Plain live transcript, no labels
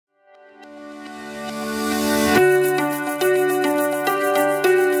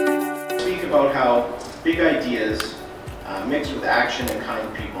big ideas mixed with action and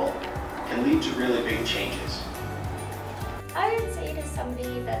kind people can lead to really big changes. I would say to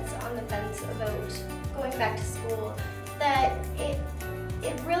somebody that's on the fence about going back to school that it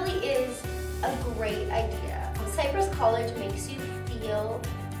really is a great idea. Cypress College makes you feel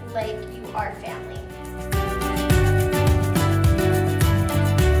like you are family.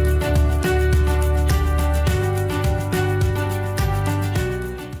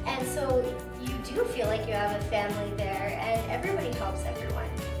 And so you do feel like you have a family there, and everybody helps everyone.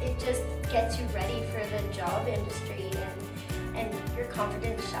 It just gets you ready for the job industry, and your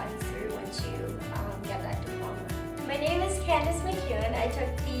confidence shines through once you get that diploma. My name is Candace McEwen. I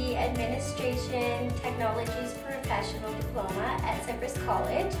took the Administration Technologies Professional Diploma at Cypress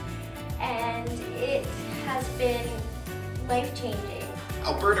College, and it has been life-changing.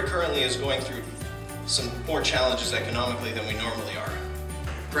 Alberta currently is going through some more challenges economically than we normally are.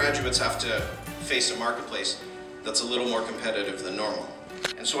 Graduates have to face a marketplace that's a little more competitive than normal.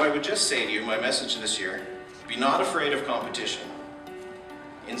 And so I would just say to you, my message this year, be not afraid of competition.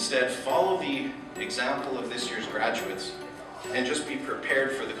 Instead, follow the example of this year's graduates and just be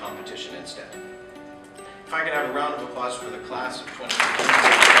prepared for the competition instead. If I could have a round of applause for the class of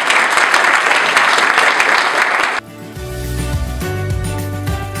 2020.